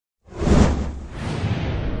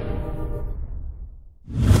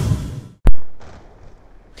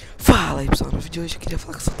Fala aí pessoal, no vídeo de hoje eu queria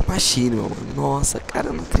falar sobre Machinima, mano. Nossa, cara,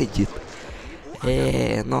 eu não acredito.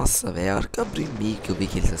 Nossa, velho, a hora que eu abri o mic, eu vi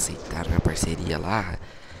que eles aceitaram minha parceria lá.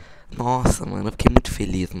 Nossa, mano, eu fiquei muito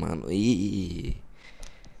feliz, mano. E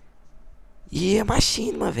é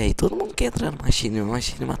Machinima, velho. Todo mundo quer entrar no Machinima.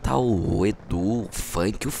 Machinima tá o Edu, o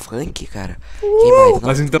Funk, cara. Quem mais?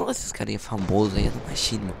 Mas então... Nossa, esses carinha famosos aí é do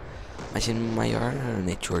Machinima. Machinima é o maior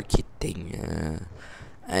network que tem.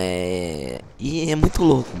 E é muito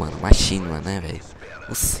louco, mano. Machinima, né, velho?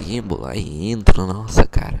 O símbolo, a intro, nossa,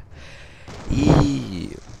 cara. E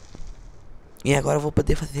agora eu vou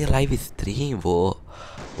poder fazer live stream, vou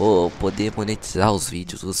poder monetizar os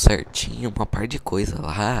vídeos tudo certinho, uma par de coisa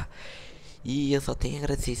lá. E eu só tenho a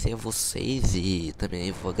agradecer a vocês e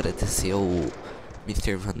também vou agradecer ao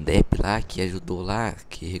Mr. Van Depp lá, que ajudou lá,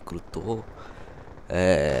 que recrutou.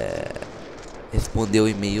 Respondeu o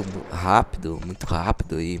e-mail rápido, muito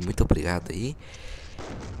rápido, e muito obrigado aí.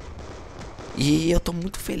 E eu tô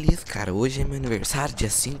muito feliz, cara. Hoje é meu aniversário, dia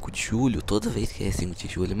 5 de julho. Toda vez que é 5 de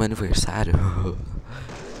julho é meu aniversário.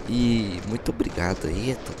 E muito obrigado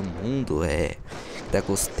aí a todo mundo que dá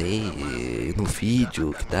gostei no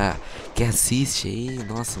vídeo, que assiste aí.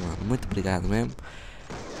 Nossa, mano, muito obrigado mesmo.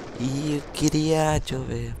 E eu queria, deixa eu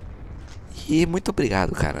ver. E muito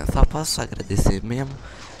obrigado, cara. Só posso agradecer mesmo.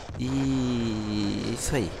 E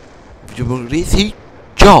isso aí. Vídeo bom e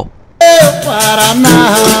tchau. Paraná,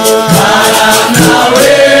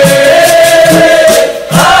 Paraná,